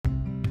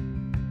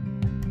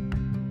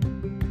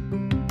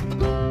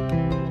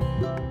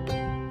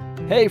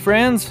Hey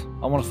friends,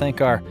 I want to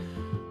thank our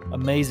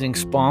amazing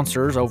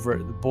sponsors over at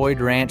the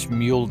Boyd Ranch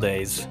Mule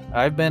Days.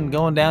 I've been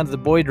going down to the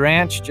Boyd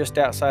Ranch just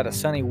outside of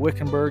sunny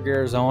Wickenburg,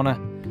 Arizona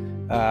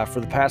for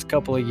the past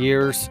couple of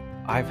years.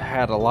 I've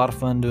had a lot of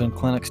fun doing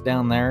clinics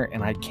down there,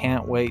 and I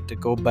can't wait to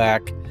go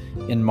back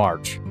in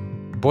March.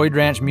 Boyd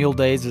Ranch Mule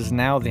Days is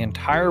now the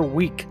entire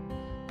week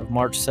of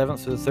March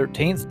 7th to the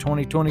 13th,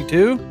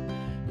 2022.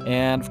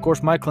 And of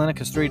course, my clinic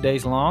is 3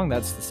 days long.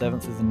 That's the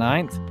 7th to the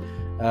 9th.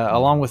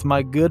 Along with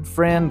my good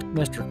friend,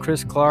 Mr.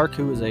 Chris Clark,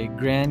 who is a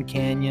Grand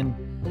Canyon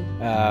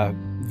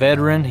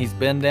veteran. He's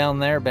been down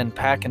there, been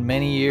packing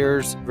many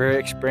years, very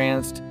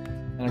experienced,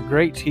 and a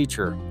great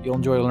teacher. You'll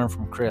enjoy learning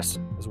from Chris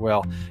as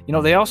well.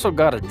 They also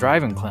got a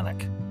driving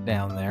clinic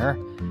down there.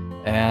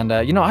 And,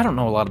 I don't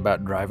know a lot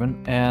about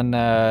driving. And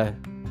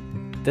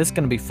this is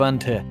going to be fun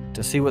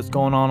to see what's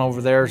going on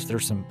over there.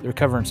 They're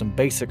covering some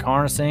basic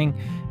harnessing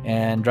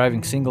and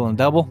driving single and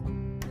double.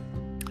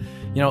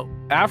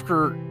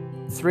 After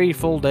 3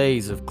 full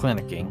days of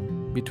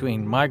clinicking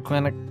between my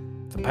clinic,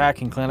 the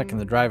packing clinic,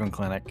 and the driving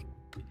clinic,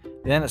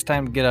 then it's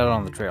time to get out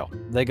on the trail.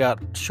 They got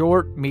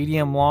short,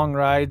 medium, long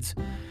rides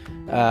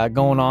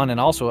going on, and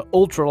also an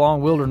ultra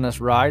long wilderness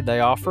ride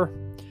they offer.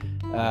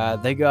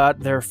 They got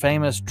their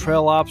famous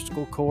trail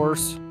obstacle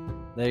course.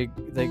 They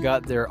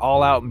got their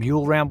all-out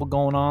mule ramble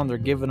going on. They're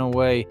giving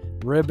away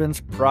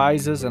ribbons,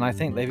 prizes, and I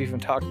think they've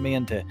even talked me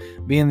into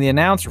being the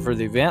announcer for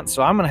the event.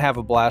 So I'm going to have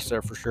a blast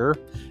there for sure.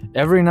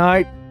 Every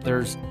night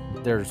there's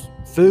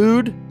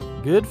food,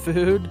 good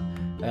food.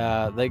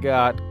 They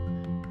got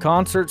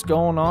concerts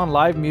going on,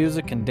 live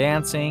music and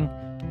dancing,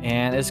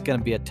 and it's going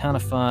to be a ton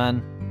of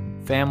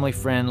fun, family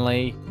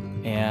friendly,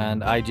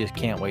 and I just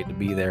can't wait to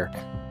be there.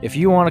 If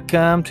you want to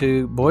come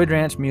to Boyd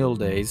Ranch Mule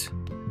Days,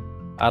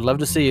 I'd love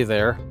to see you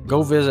there.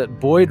 Go visit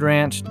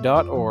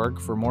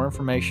boydranch.org for more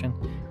information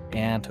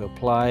and to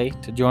apply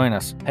to join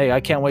us. Hey,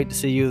 I can't wait to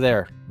see you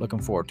there. Looking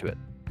forward to it.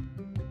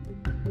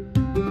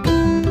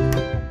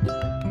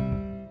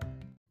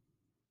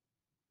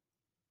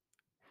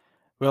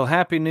 Well,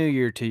 Happy New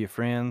Year to you,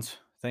 friends.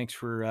 Thanks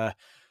for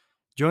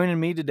joining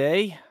me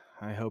today.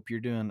 I hope you're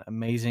doing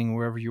amazing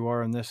wherever you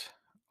are in this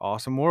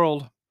awesome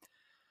world.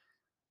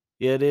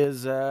 It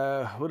is,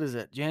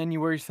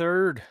 January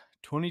 3rd,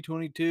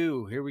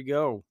 2022. Here we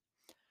go.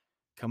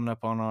 Coming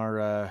up on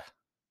our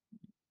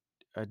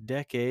a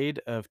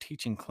decade of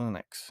teaching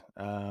clinics.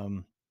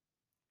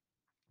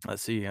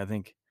 Let's see, I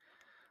think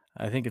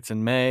it's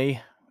in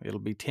May. It'll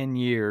be 10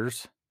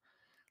 years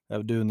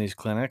of doing these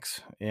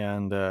clinics,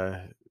 and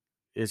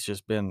it's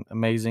just been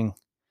amazing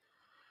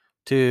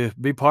to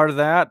be part of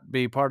that,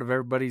 be part of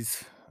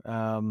everybody's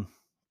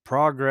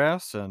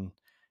progress and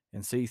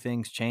see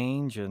things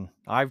change. And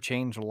I've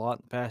changed a lot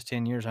in the past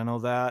 10 years. I know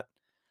that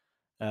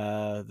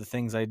the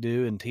things I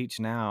do and teach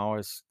now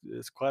is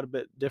quite a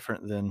bit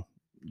different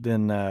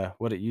than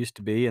what it used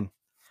to be.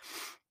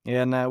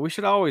 And we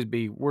should always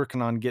be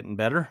working on getting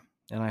better.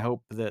 And I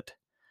hope that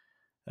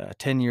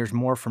 10 years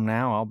more from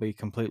now, I'll be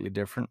completely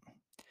different.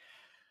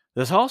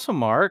 This also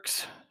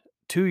marks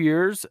 2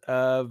 years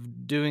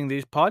of doing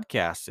these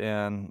podcasts,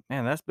 and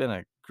man, that's been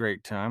a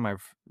great time.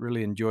 I've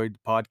really enjoyed the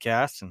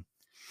podcasts, and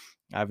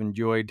I've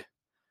enjoyed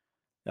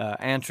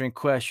answering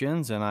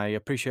questions, and I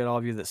appreciate all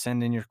of you that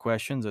send in your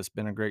questions. It's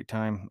been a great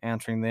time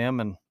answering them,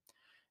 and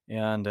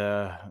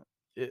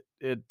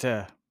it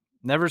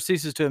never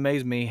ceases to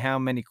amaze me how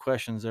many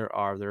questions there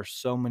are. There are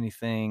so many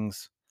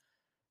things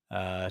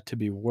to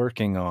be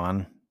working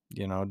on,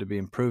 to be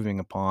improving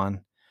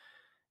upon.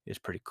 It's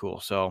pretty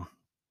cool. So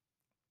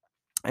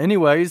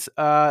anyways,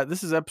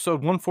 this is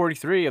episode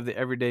 143 of the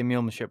Everyday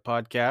Mulemanship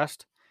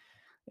podcast.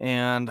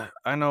 And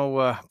I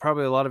know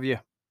probably a lot of you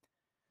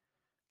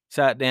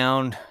sat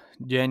down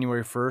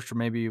January 1st, or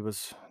maybe it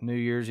was New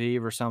Year's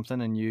Eve or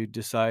something, and you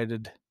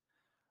decided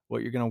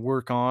what you're going to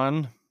work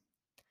on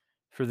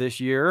for this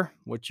year,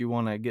 what you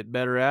want to get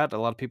better at. A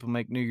lot of people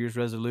make New Year's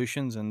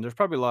resolutions, and there's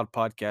probably a lot of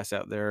podcasts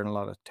out there and a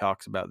lot of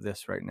talks about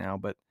this right now.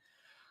 But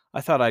I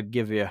thought I'd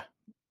give you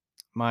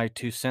my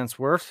 2 cents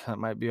worth. That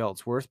might be all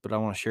it's worth, but I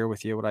want to share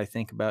with you what I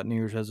think about New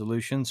Year's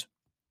resolutions.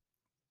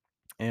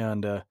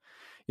 And,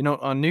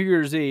 on New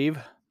Year's Eve,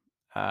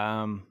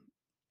 I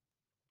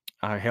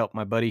helped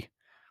my buddy.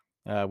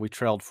 We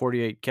trailed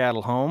 48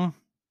 cattle home,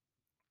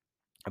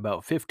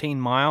 about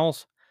 15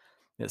 miles.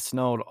 It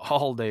snowed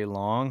all day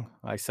long.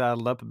 I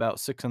saddled up about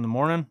 6 in the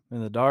morning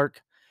in the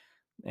dark,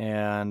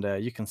 and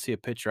you can see a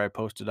picture I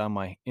posted on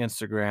my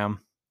Instagram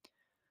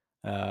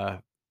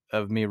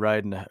of me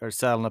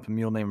saddling up a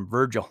mule named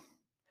Virgil.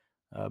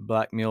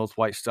 Black mule with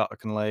white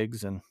stocking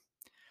legs, and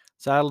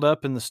saddled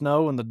up in the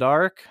snow in the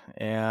dark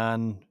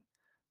and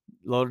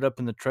loaded up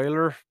in the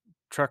trailer,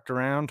 trucked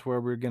around to where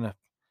we were going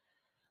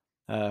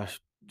to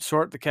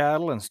sort the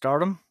cattle and start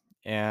them.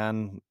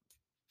 And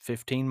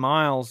 15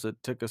 miles, it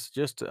took us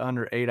just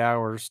under 8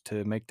 hours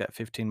to make that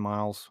 15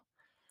 miles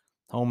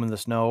home in the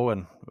snow.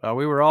 And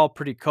we were all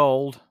pretty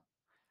cold.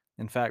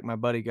 In fact, my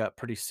buddy got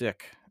pretty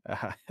sick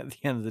at the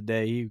end of the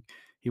day.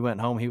 He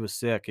went home. He was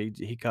sick.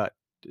 He caught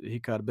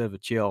a bit of a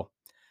chill.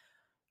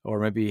 or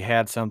maybe he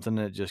had something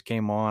that just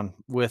came on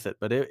with it.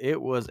 But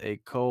it was a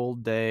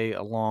cold day,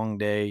 a long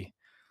day.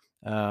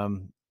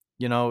 Um,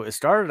 it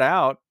started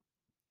out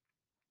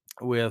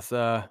with,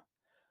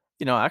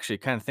 actually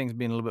kind of things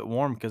being a little bit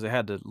warm because I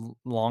had to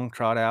long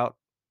trot out,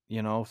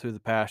 through the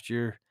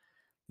pasture.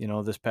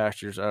 This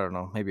pasture's, I don't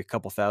know, maybe a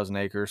couple thousand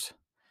acres,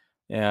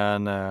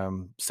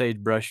 and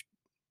sagebrush,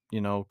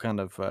 kind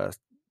of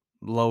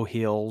low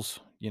hills,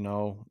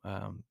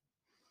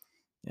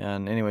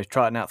 and anyways,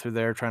 trotting out through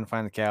there trying to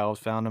find the cows,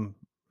 found them,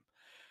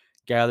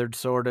 gathered,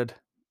 sorted,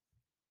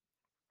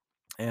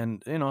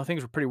 and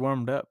things were pretty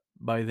warmed up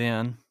by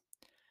then.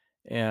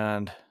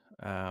 And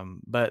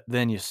but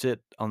then you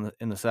sit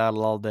in the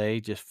saddle all day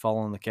just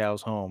following the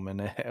cows home, and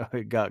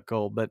it got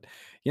cold. But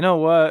you know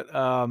what?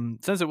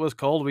 Since it was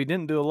cold, we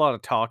didn't do a lot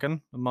of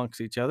talking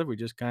amongst each other. We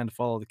just kind of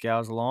followed the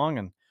cows along,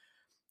 and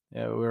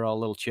yeah, we were all a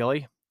little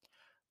chilly.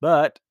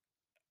 But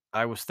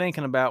I was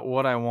thinking about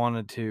what I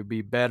wanted to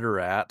be better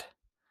at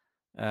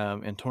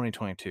in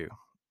 2022,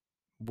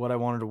 what I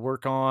wanted to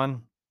work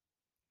on,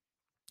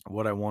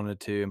 what I wanted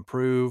to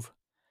improve.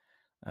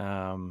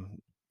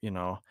 Um, you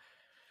know,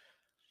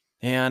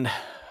 and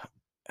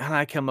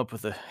I come up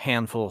with a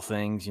handful of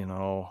things.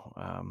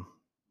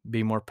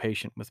 Be more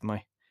patient with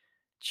my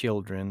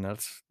children.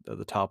 That's at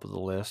the top of the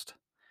list.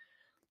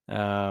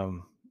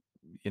 Um,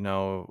 you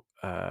know,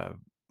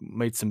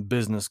 made some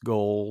business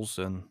goals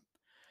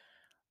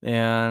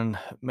and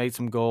made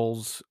some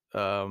goals.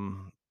 With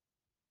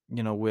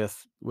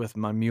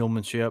my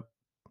mulemanship,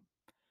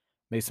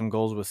 made some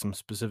goals with some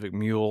specific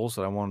mules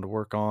that I wanted to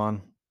work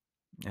on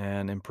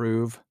and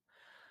improve.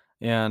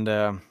 And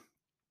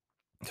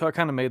so I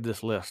kind of made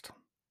this list.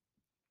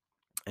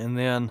 And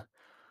then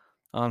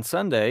on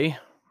Sunday,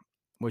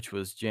 which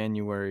was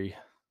January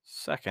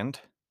 2nd,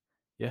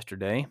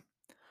 yesterday,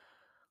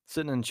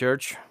 sitting in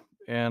church,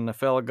 and a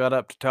fella got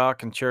up to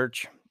talk in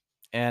church,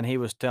 and he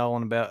was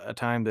telling about a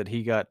time that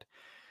he got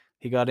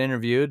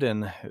interviewed,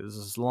 and it was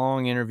this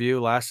long interview,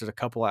 lasted a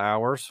couple of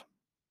hours.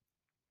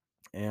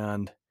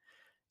 And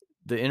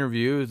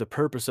the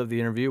purpose of the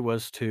interview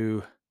was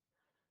to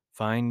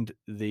find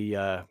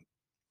the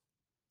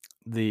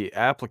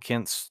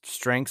applicant's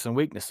strengths and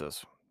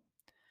weaknesses.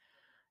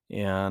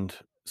 And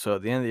so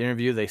at the end of the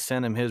interview, they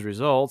sent him his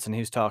results, and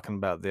he's talking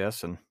about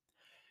this, and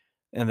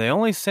they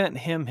only sent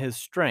him his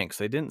strengths.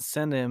 They didn't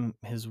send him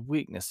his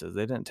weaknesses.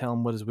 They didn't tell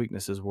him what his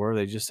weaknesses were.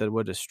 They just said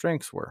what his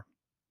strengths were.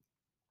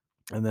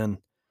 And then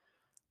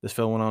this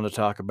fellow went on to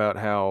talk about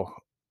how,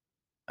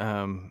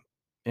 um,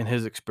 in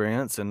his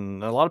experience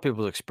and a lot of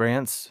people's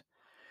experience,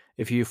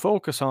 if you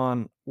focus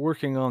on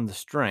working on the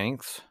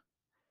strengths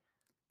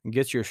and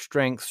get your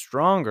strengths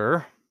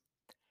stronger,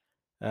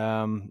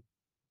 um,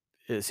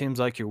 it seems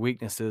like your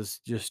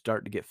weaknesses just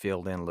start to get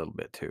filled in a little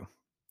bit too.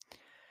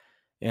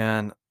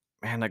 And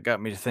man, that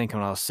got me to thinking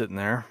when I was sitting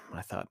there.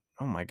 I thought,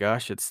 oh my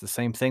gosh, it's the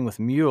same thing with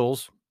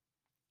mules.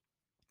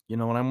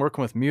 When I'm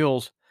working with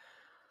mules,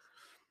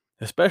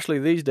 especially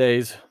these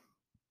days,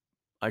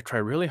 I try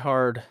really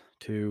hard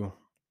to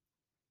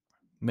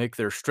make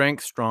their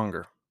strength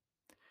stronger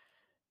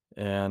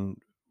and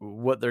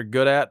what they're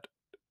good at,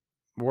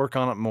 work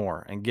on it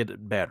more and get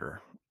it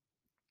better.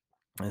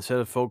 Instead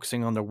of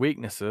focusing on their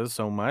weaknesses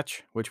so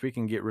much, which we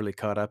can get really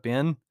caught up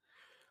in.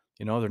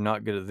 They're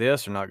not good at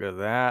this, they're not good at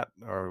that,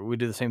 or we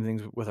do the same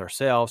things with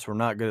ourselves. We're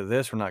not good at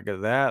this, we're not good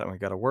at that, and we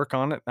got to work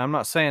on it. I'm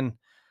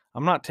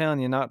not telling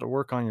you not to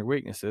work on your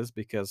weaknesses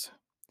because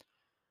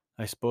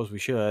I suppose we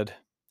should,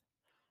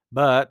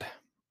 but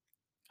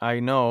I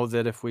know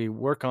that if we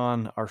work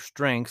on our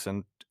strengths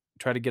and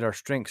try to get our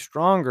strengths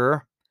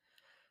stronger,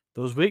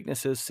 those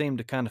weaknesses seem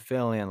to kind of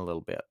fill in a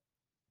little bit.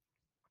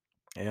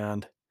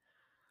 And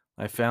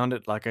I found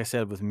it, like I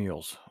said, with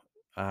mules.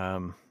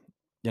 Um,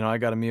 I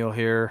got a mule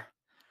here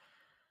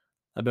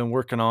I've been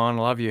working on.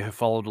 A lot of you have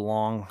followed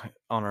along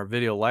on our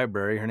video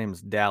library. Her name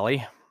is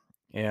Dally,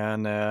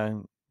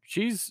 and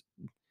she's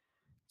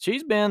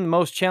she's been the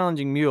most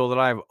challenging mule that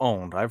I've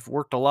owned. I've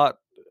worked a lot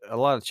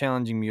of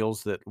challenging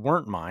mules that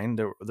weren't mine.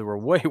 They were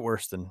way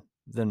worse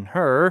than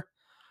her,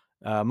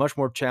 much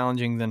more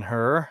challenging than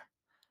her,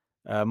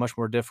 much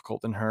more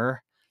difficult than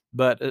her.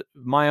 But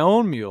my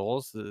own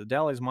mules,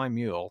 Dally's my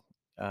mule.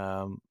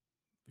 Um,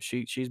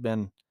 she's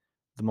been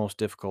the most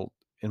difficult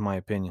in my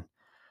opinion,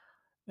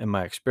 in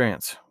my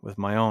experience with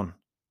my own.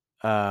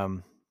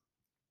 Um,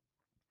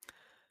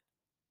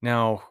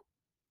 Now,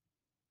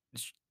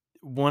 sh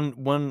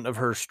one of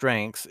her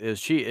strengths is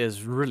she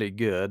is really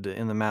good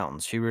in the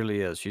mountains. She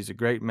really is. She's a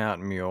great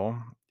mountain mule,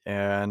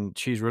 and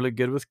she's really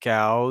good with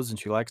cows, and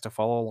she likes to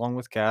follow along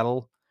with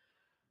cattle,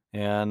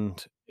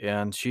 and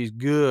she's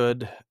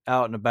good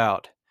out and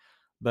about.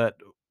 But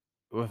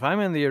if I'm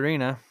in the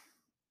arena,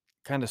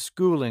 kinda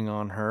schooling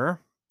on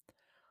her,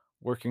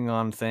 working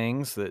on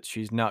things that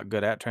she's not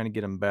good at, trying to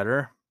get them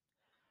better,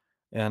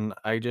 and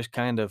I just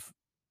kind of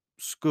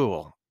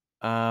school,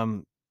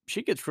 um,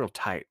 she gets real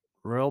tight,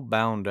 real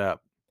bound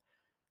up.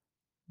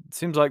 It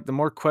seems like the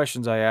more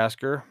questions I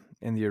ask her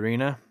in the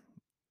arena,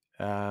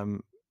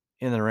 um,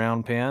 in the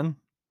round pen,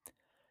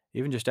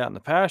 even just out in the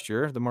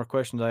pasture, the more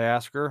questions I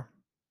ask her.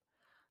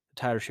 the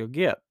tighter she'll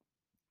get.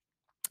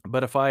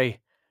 But if I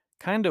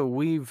kind of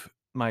weave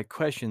my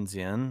questions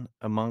in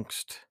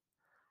amongst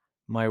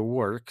my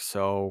work,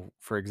 so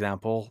for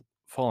example,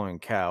 following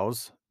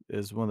cows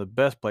is one of the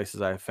best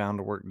places I've found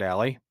to work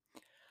Dally.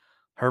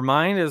 Her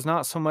mind is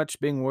not so much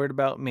being worried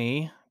about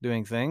me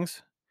doing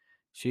things.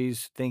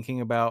 She's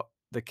thinking about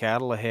the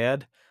cattle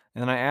ahead.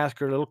 And I ask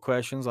her little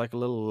questions like a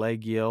little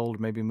leg yield,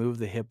 maybe move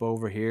the hip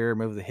over here,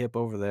 move the hip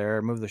over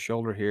there, move the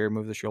shoulder here,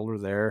 move the shoulder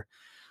there.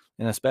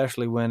 And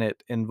especially when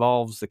it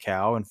involves the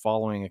cow and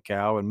following a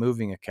cow and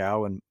moving a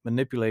cow and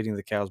manipulating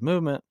the cow's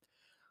movement,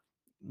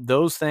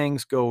 those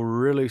things go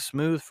really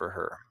smooth for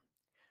her.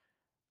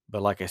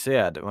 But like I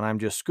said, when I'm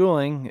just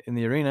schooling in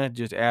the arena,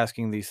 just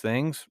asking these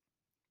things,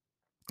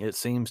 it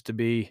seems to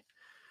be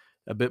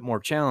a bit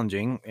more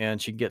challenging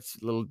and she gets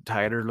a little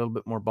tighter, a little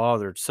bit more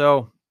bothered.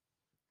 So,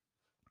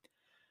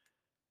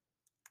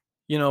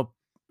 you know,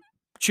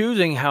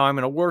 choosing how I'm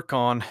going to work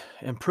on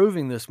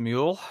improving this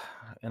mule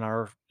and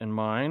our and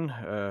mine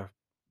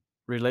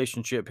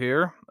relationship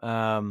here.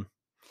 I'm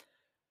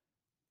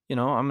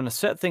going to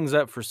set things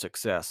up for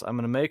success. I'm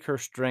going to make her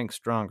strength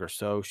stronger,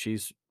 so she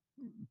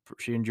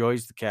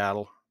enjoys the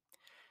cattle.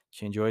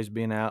 She enjoys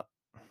being out,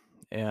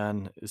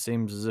 and it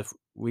seems as if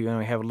we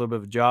only have a little bit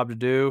of a job to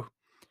do.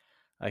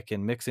 I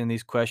can mix in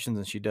these questions,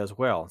 and she does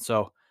well.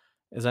 So,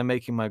 as I'm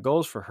making my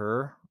goals for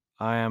her,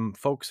 I am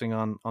focusing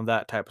on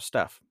that type of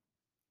stuff.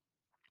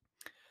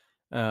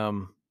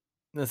 Um,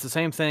 it's the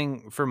same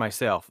thing for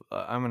myself.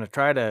 I'm going to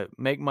try to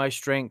make my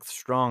strength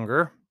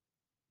stronger.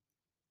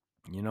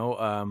 You know,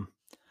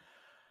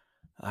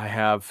 I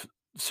have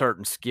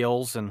certain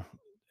skills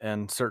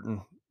and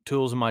certain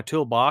tools in my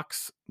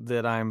toolbox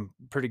that I'm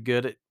pretty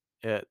good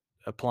at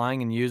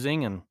applying and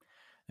using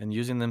and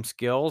using them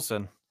skills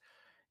and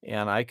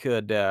I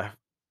could I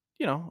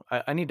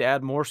need to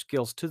add more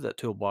skills to that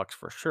toolbox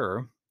for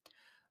sure.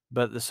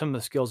 But some of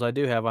the skills I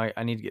do have, I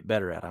need to get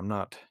better at. I'm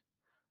not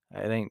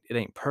it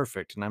ain't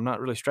perfect, and I'm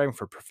not really striving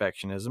for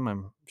perfectionism.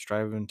 I'm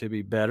striving to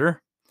be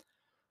better.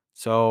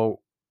 So,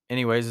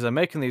 anyways, as I'm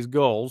making these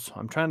goals,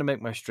 I'm trying to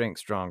make my strength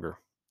stronger.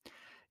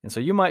 And so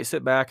you might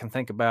sit back and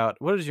think about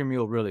what is your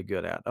mule really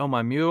good at? Oh,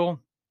 my mule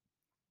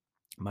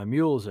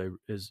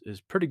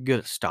is pretty good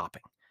at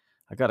stopping.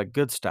 I got a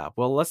good stop.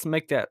 Well, let's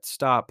make that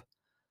stop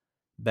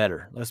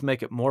better. Let's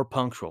make it more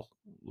punctual.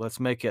 Let's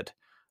make it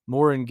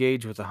more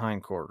engaged with the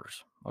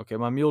hindquarters. Okay,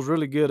 my mule's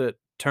really good at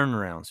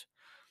turnarounds.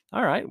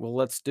 All right, well,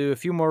 let's do a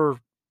few more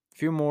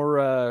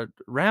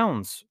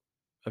rounds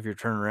of your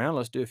turnaround.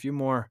 Let's do a few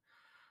more.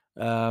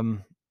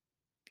 Um,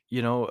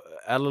 add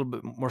a little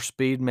bit more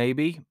speed,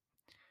 maybe.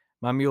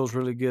 My mule's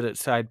really good at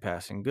side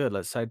passing. Good.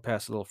 Let's side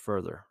pass a little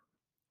further.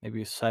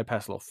 Maybe side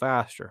pass a little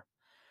faster.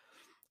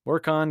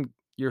 Work on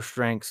your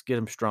strengths. Get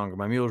them stronger.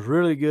 My mule's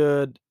really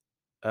good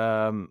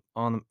on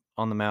the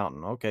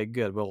mountain. Okay,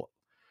 good. Well,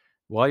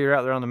 while you're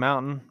out there on the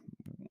mountain,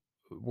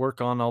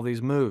 work on all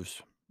these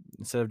moves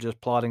instead of just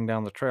plodding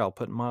down the trail,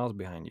 putting miles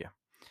behind you.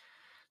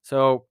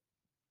 So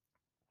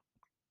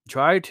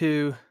try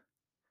to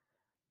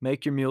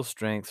make your mule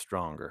strength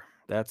stronger.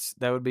 That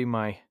would be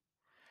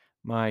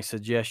my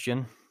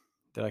suggestion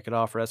that I could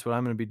offer. That's what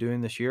I'm going to be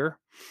doing this year.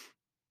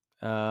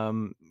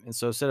 And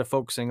so instead of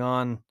focusing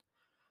on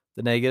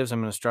the negatives,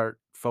 I'm going to start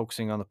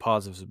focusing on the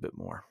positives a bit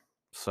more.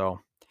 So,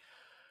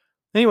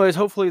 anyways,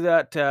 hopefully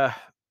that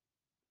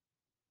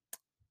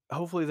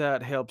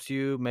helps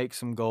you make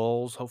some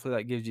goals. Hopefully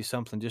that gives you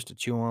something just to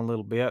chew on a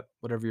little bit,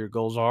 whatever your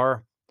goals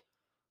are.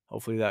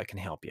 Hopefully that can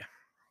help you.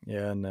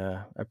 And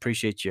I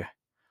appreciate you,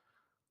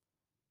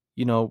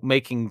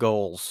 making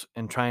goals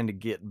and trying to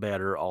get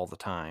better all the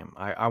time.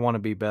 I want to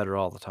be better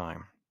all the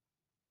time.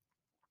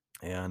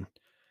 And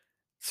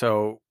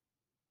so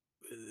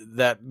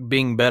that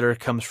being better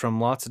comes from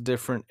lots of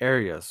different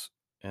areas.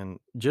 And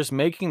just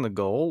making the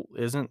goal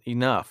isn't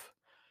enough.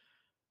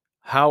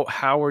 How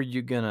are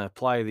you gonna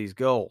apply these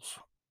goals?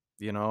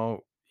 You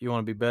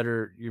wanna be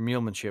better your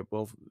mulemanship.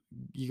 Well,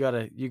 you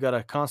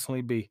gotta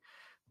constantly be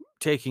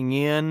taking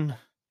in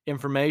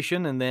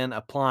information and then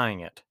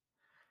applying it.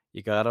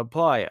 You gotta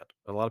apply it.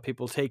 A lot of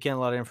people take in a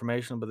lot of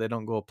information, but they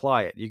don't go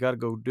apply it. You gotta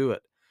go do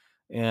it.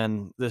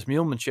 And this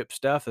mulemanship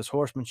stuff, this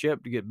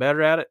horsemanship, to get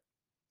better at it,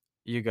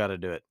 you gotta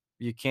do it.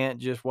 You can't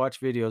just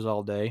watch videos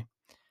all day.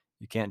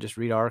 You can't just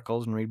read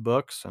articles and read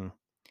books and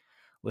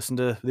listen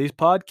to these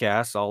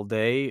podcasts all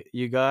day.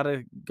 You got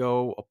to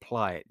go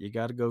apply it. You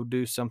got to go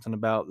do something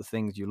about the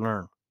things you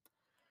learn.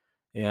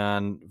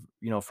 And,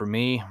 for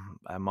me,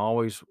 I'm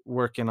always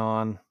working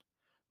on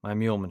my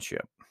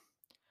mulemanship.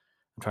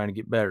 I'm trying to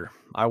get better.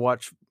 I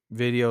watch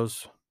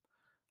videos,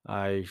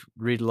 I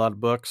read a lot of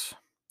books,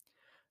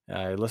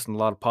 I listen to a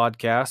lot of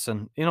podcasts.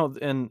 And,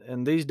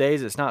 and these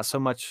days, it's not so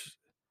much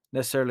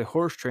necessarily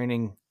horse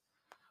training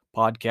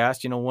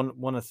podcast.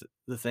 One of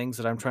the things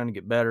that I'm trying to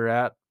get better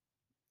at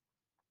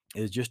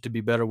is just to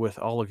be better with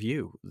all of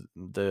you,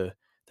 the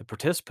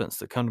participants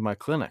that come to my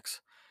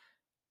clinics,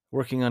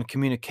 working on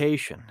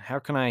communication. How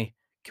can I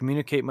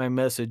communicate my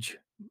message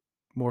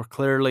more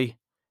clearly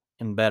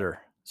and better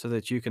so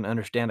that you can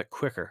understand it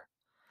quicker?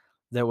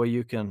 That way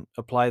you can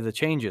apply the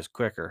changes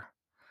quicker.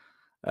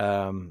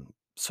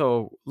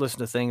 So listen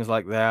to things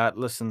like that.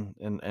 Listen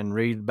and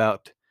read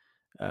about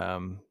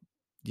um,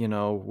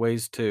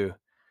 ways to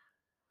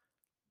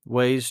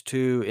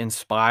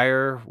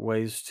inspire,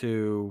 ways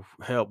to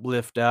help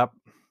lift up.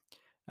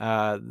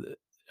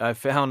 I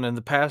found in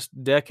the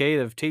past decade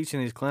of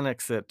teaching these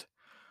clinics that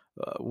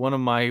one of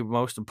my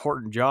most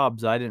important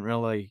jobs I didn't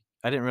really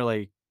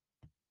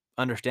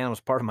understand was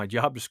part of my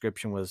job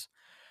description was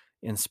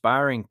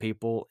inspiring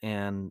people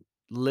and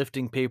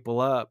lifting people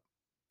up,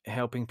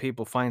 helping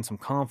people find some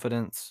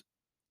confidence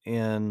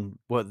in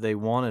what they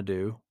want to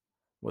do,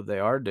 what they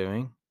are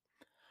doing.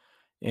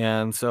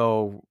 And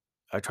so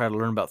I try to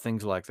learn about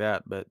things like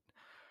that. But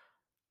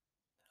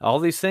all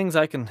these things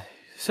I can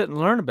sit and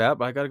learn about,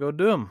 but I got to go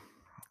do them.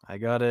 I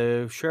got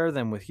to share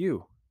them with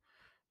you.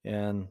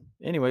 And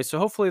anyway, so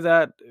hopefully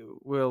that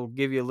will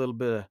give you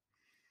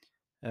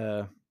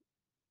uh,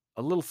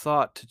 a little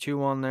thought to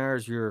chew on there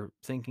as you're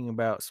thinking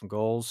about some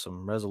goals,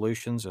 some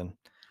resolutions, and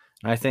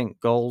I think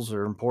goals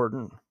are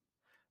important.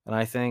 And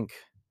I think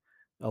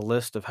a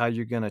list of how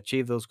you're going to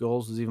achieve those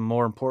goals is even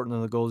more important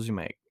than the goals you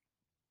make.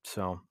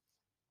 So,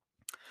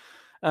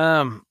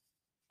 um,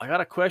 I got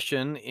a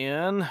question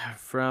in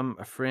from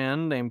a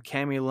friend named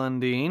Cami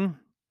Lundeen.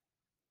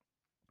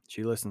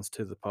 She listens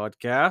to the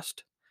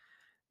podcast,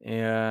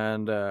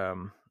 and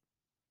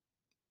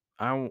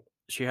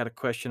she had a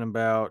question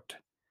about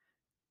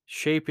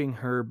shaping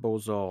her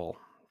bozal.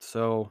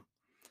 So,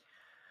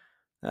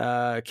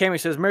 Cami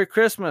says, "Merry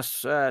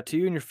Christmas to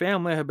you and your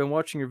family. I have been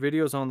watching your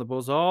videos on the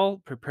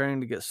bozal,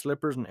 preparing to get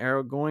slippers and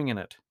arrow going in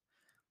it.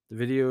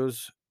 The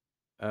videos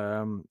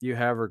you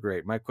have are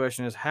great. My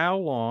question is, how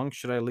long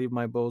should I leave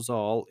my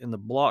bozal in the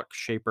block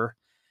shaper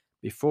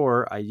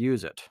before I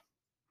use it?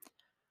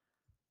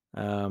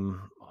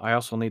 I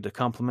also need to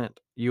compliment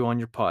you on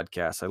your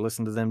podcast. I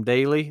listen to them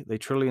daily. They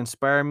truly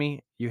inspire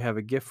me. You have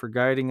a gift for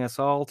guiding us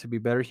all to be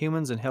better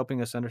humans and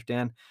helping us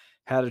understand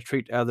how to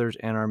treat others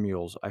and our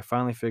mules. I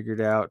finally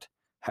figured out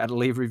how to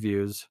leave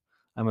reviews.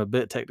 I'm a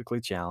bit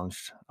technically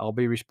challenged. I'll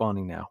be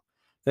responding now.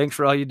 Thanks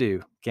for all you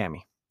do,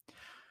 Cami."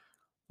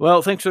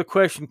 Well, thanks for the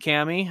question,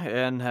 Cami,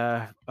 and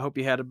I hope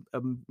you had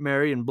a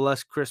merry and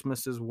blessed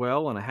Christmas as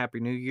well, and a happy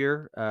New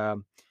Year.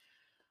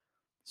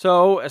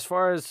 So, as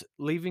far as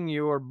leaving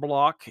your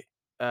block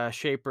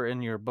shaper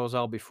in your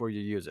bozal before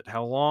you use it,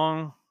 how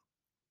long?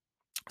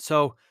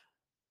 So,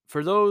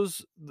 for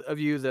those of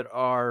you that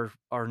are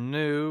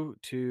new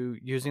to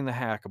using the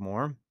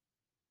hackamore,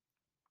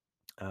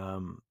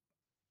 um,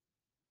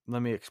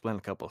 let me explain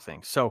a couple of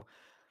things. So,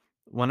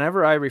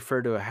 whenever I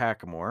refer to a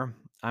hackamore,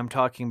 I'm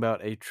talking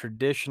about a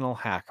traditional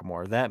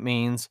hackamore. That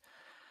means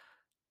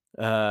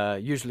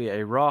usually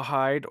a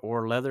rawhide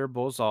or leather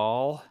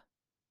bozal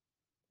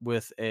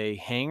with a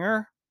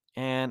hanger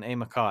and a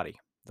Makati.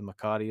 The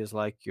Makati is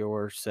like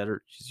your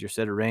setter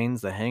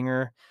reins. The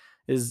hanger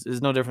is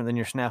no different than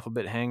your snaffle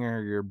bit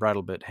hanger, your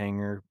bridle bit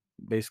hanger,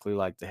 basically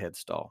like the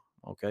headstall.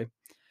 Okay.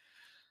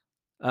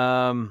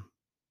 Um,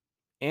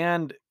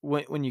 and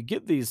when you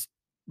get these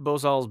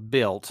bozals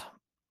built,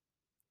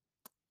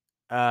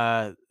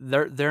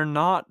 they're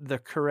not the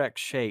correct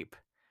shape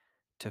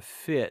to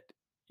fit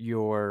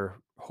your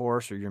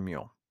horse or your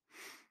mule.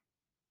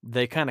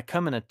 They kind of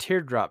come in a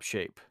teardrop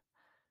shape.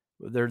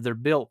 They're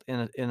built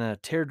in a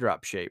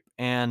teardrop shape,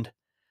 and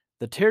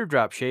the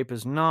teardrop shape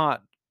is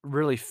not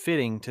really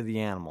fitting to the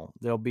animal.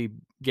 There'll be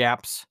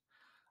gaps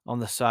on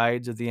the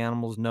sides of the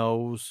animal's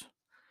nose,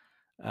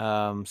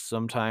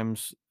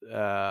 sometimes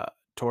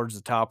towards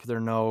the top of their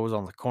nose,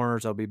 on the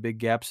corners, there'll be big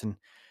gaps. And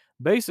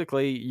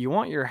basically, you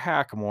want your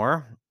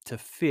hackamore to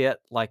fit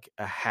like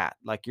a hat,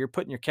 like you're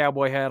putting your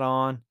cowboy hat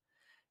on.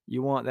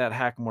 You want that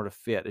hackamore to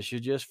fit. It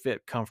should just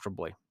fit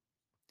comfortably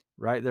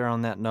right there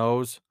on that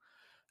nose.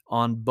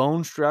 On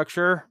bone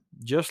structure,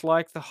 just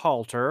like the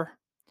halter,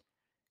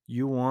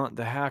 you want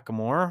the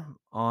hackamore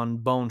on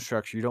bone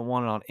structure. You don't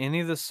want it on any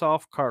of the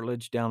soft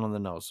cartilage down on the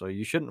nose. So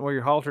you shouldn't wear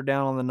your halter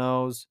down on the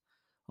nose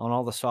on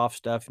all the soft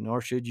stuff,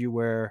 nor should you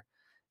wear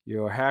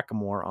your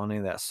hackamore on any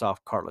of that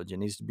soft cartilage. It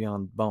needs to be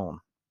on bone.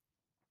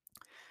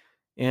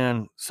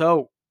 And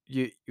so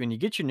when you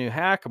get your new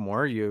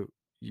hackamore,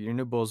 your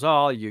new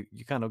bozal,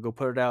 you kind of go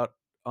put it out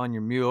on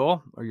your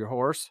mule or your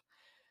horse,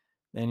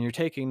 and you're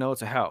taking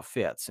notes of how it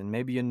fits. And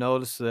maybe you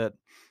notice that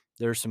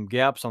there's some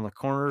gaps on the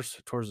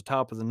corners towards the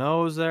top of the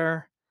nose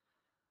there.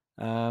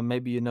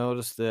 Maybe you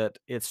notice that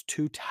it's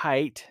too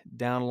tight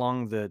down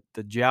along the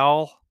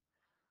jowl.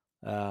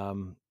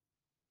 Um,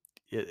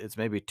 it's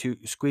maybe too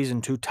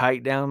squeezing too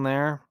tight down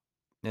there.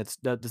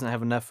 That doesn't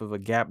have enough of a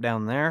gap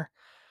down there,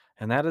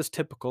 and that is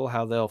typical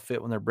how they'll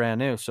fit when they're brand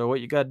new. So what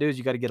you got to do is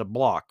you got to get a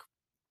block.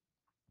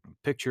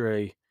 Picture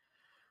a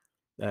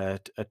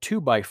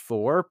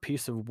 2x4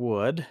 piece of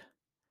wood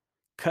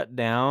cut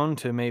down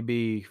to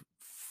maybe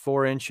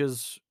 4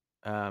 inches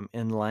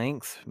in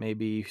length,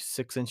 maybe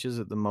 6 inches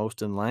at the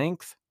most in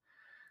length.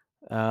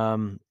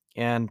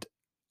 And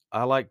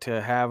I like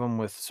to have them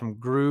with some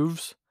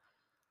grooves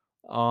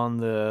on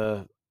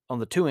the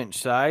 2-inch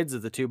sides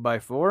of the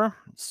 2x4,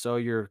 so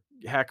your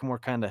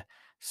hackamore kinda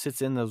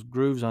sits in those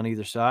grooves on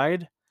either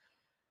side.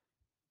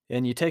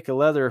 And you take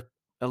a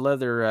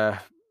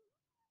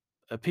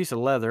piece of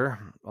leather,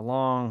 a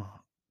long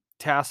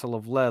tassel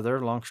of leather,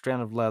 long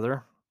strand of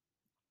leather,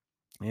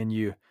 and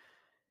you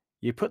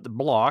put the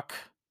block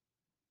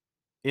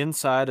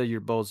inside of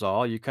your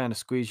Bozal. You kind of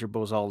squeeze your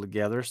Bozal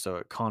together so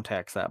it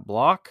contacts that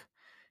block,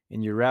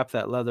 and you wrap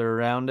that leather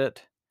around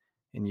it,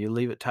 and you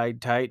leave it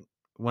tied tight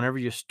whenever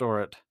you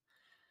store it.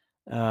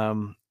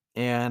 Um,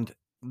 and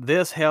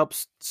this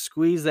helps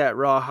squeeze that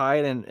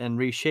rawhide and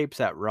reshapes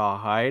that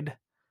rawhide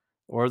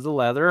or the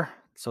leather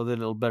so that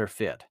it'll better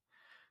fit.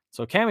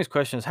 So Cammie's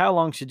question is, how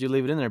long should you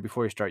leave it in there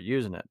before you start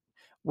using it?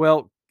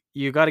 Well,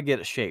 you got to get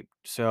it shaped.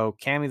 So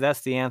Cammie,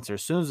 that's the answer.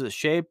 As soon as it's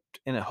shaped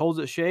and it holds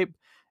its shape,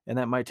 and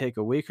that might take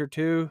a week or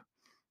two,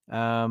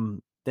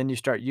 then you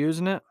start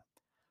using it.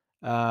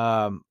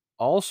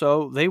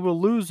 Also, they will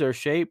lose their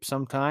shape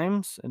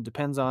sometimes. It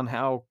depends on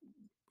how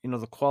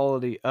the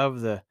quality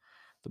of the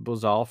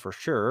Bozal for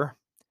sure.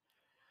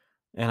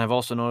 And I've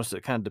also noticed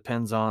it kind of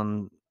depends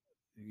on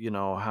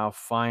how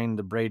fine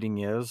the braiding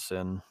is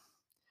and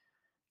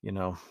you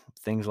know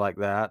things like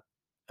that.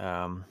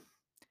 Um,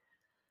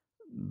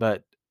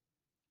 but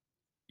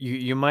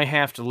you might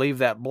have to leave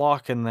that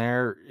block in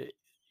there.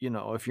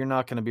 If you're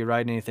not going to be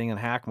riding anything in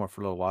Hackamore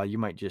for a little while, you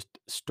might just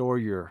store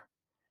your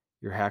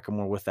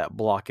Hackamore with that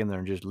block in there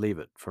and just leave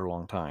it for a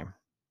long time.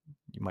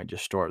 You might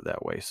just store it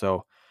that way.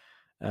 So,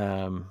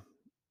 um,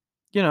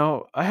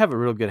 I have a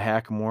real good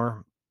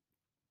Hackamore.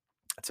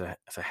 It's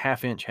a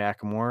half-inch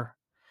Hackamore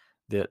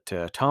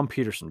that Tom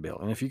Peterson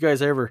built. And if you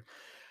guys ever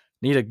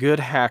need a good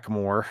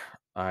Hackamore,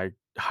 I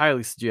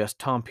highly suggest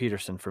Tom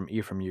Peterson from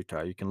Ephraim,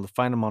 Utah. You can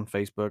find him on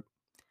Facebook,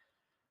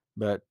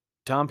 but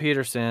Tom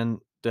Peterson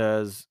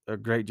does a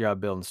great job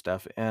building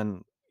stuff.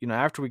 And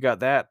after we got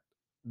that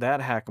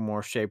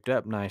Hackamore shaped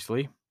up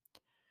nicely,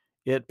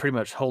 it pretty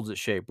much holds its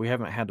shape. We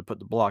haven't had to put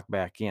the block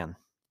back in.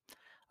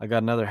 I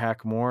got another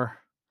Hackamore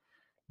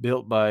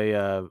built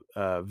by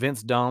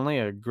Vince Donnelly,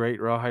 a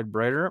great rawhide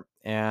braider,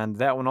 and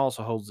that one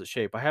also holds its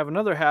shape. I have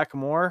another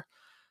Hackamore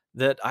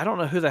that I don't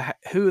know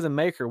who the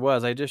maker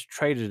was. I just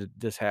traded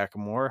this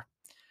Hackamore,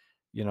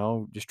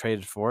 just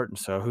traded for it, and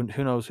so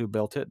who knows who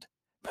built it,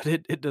 but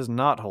it does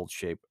not hold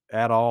shape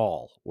at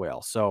all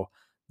well. So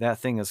that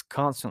thing is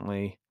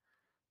constantly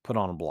put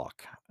on a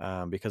block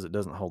because it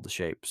doesn't hold the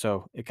shape.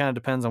 So it kind of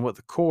depends on what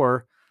the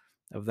core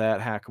of that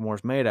Hackamore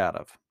is made out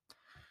of.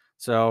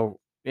 So,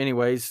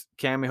 anyways,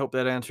 Cammie, hope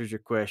that answers your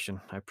question.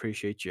 I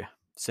appreciate you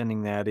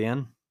sending that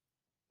in.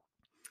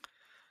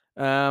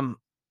 Um,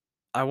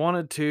 I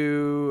wanted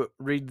to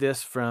read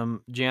this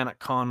from Janet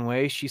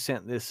Conway. She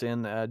sent this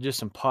in, just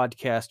some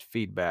podcast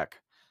feedback.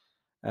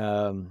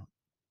 Hi,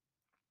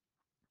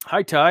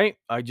 Ty.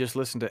 I just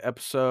listened to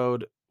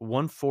episode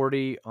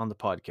 140 on the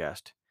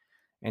podcast,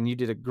 and you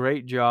did a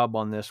great job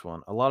on this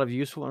one. A lot of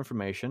useful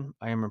information.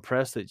 I am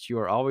impressed that you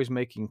are always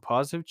making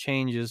positive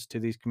changes to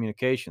these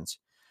communications.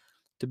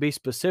 To be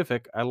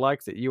specific, I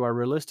like that you are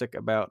realistic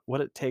about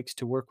what it takes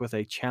to work with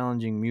a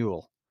challenging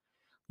mule.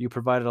 You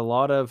provided a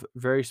lot of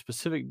very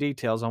specific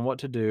details on what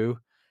to do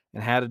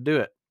and how to do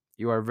it.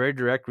 You are very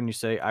direct when you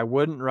say, I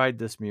wouldn't ride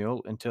this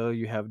mule until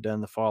you have done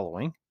the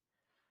following.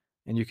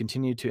 And you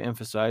continue to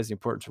emphasize the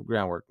importance of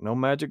groundwork. No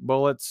magic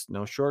bullets,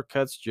 no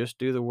shortcuts, just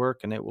do the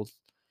work, and it will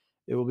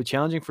be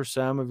challenging for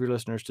some of your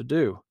listeners to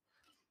do.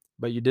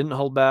 But you didn't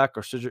hold back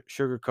or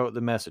sugarcoat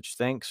the message.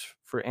 Thanks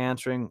for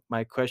answering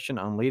my question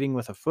on leading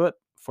with a foot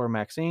for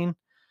Maxine.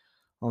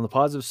 On the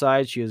positive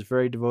side, she is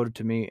very devoted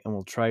to me and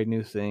will try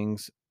new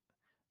things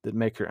that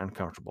make her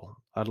uncomfortable.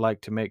 I'd like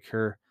to make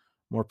her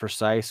more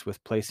precise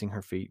with placing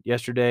her feet.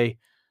 Yesterday,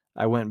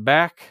 I went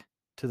back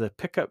to the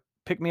pick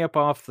me up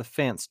off the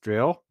fence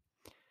drill.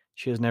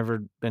 She has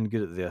never been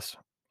good at this.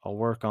 I'll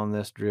work on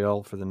this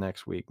drill for the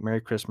next week.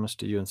 Merry Christmas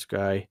to you and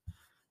Sky,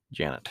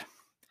 Janet.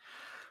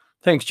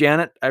 Thanks,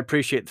 Janet. I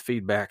appreciate the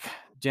feedback.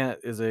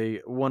 Janet is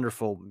a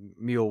wonderful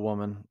mule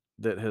woman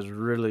that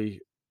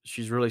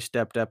she's really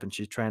stepped up, and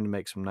she's trying to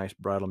make some nice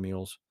bridle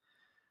mules,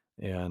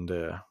 and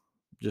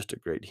just a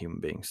great human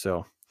being.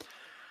 So,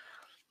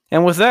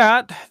 and with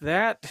that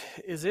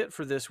is it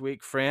for this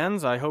week,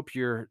 friends. I hope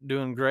you're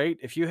doing great.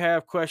 If you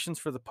have questions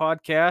for the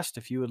podcast,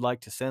 if you would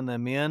like to send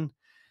them in,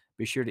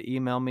 be sure to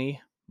email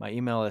me. My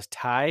email is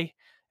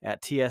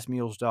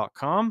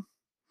ty@tsmules.com.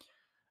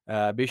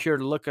 Be sure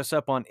to look us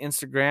up on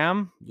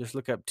Instagram. Just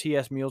look up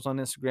TS Mules on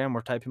Instagram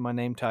or type in my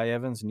name, Ty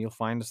Evans, and you'll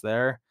find us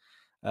there.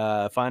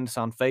 Find us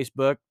on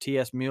Facebook,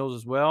 TS Mules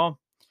as well.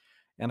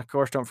 And of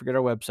course, don't forget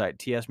our website,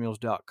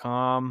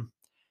 tsmules.com.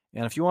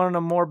 And if you want to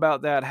know more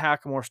about that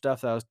Hackamore stuff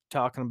that I was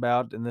talking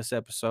about in this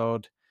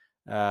episode,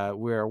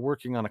 we are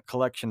working on a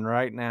collection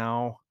right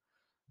now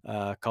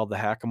called the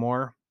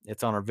Hackamore.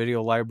 It's on our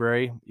video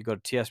library. You go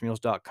to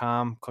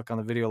tsmules.com, click on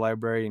the video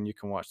library, and you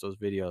can watch those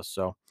videos.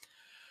 So,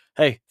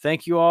 hey,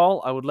 thank you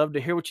all. I would love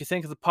to hear what you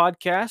think of the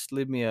podcast.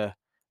 Leave me a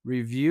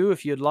review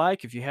if you'd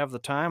like. If you have the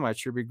time, I'd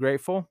sure be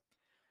grateful.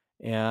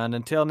 And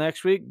until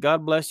next week,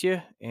 God bless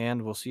you,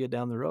 and we'll see you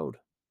down the road.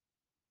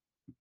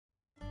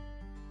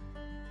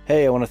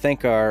 Hey, I want to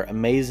thank our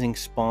amazing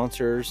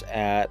sponsors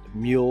at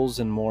Mules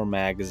and More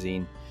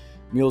magazine.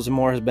 Mules and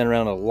More has been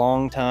around a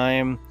long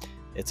time.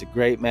 It's a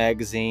great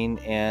magazine,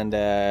 and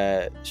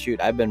shoot,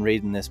 I've been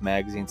reading this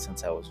magazine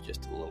since I was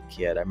just a little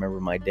kid. I remember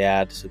my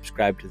dad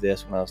subscribed to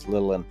this when I was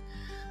little, and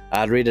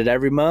I'd read it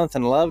every month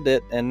and loved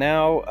it. And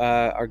now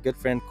our good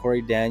friend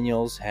Corey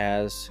Daniels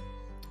has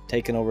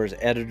taken over as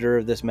editor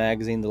of this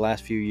magazine the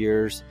last few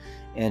years,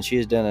 and she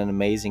has done an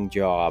amazing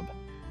job.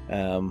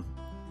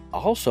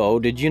 Also,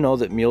 did you know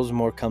that Mules and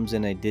More comes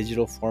in a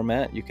digital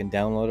format? You can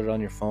download it on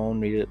your phone,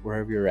 read it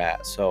wherever you're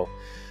at. So,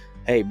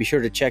 hey, be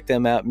sure to check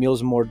them out,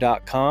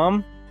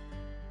 mulesandmore.com.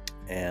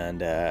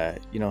 And,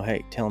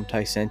 hey, tell them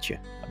Ty sent you.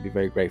 I'd be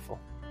very grateful.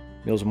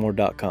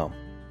 mulesandmore.com.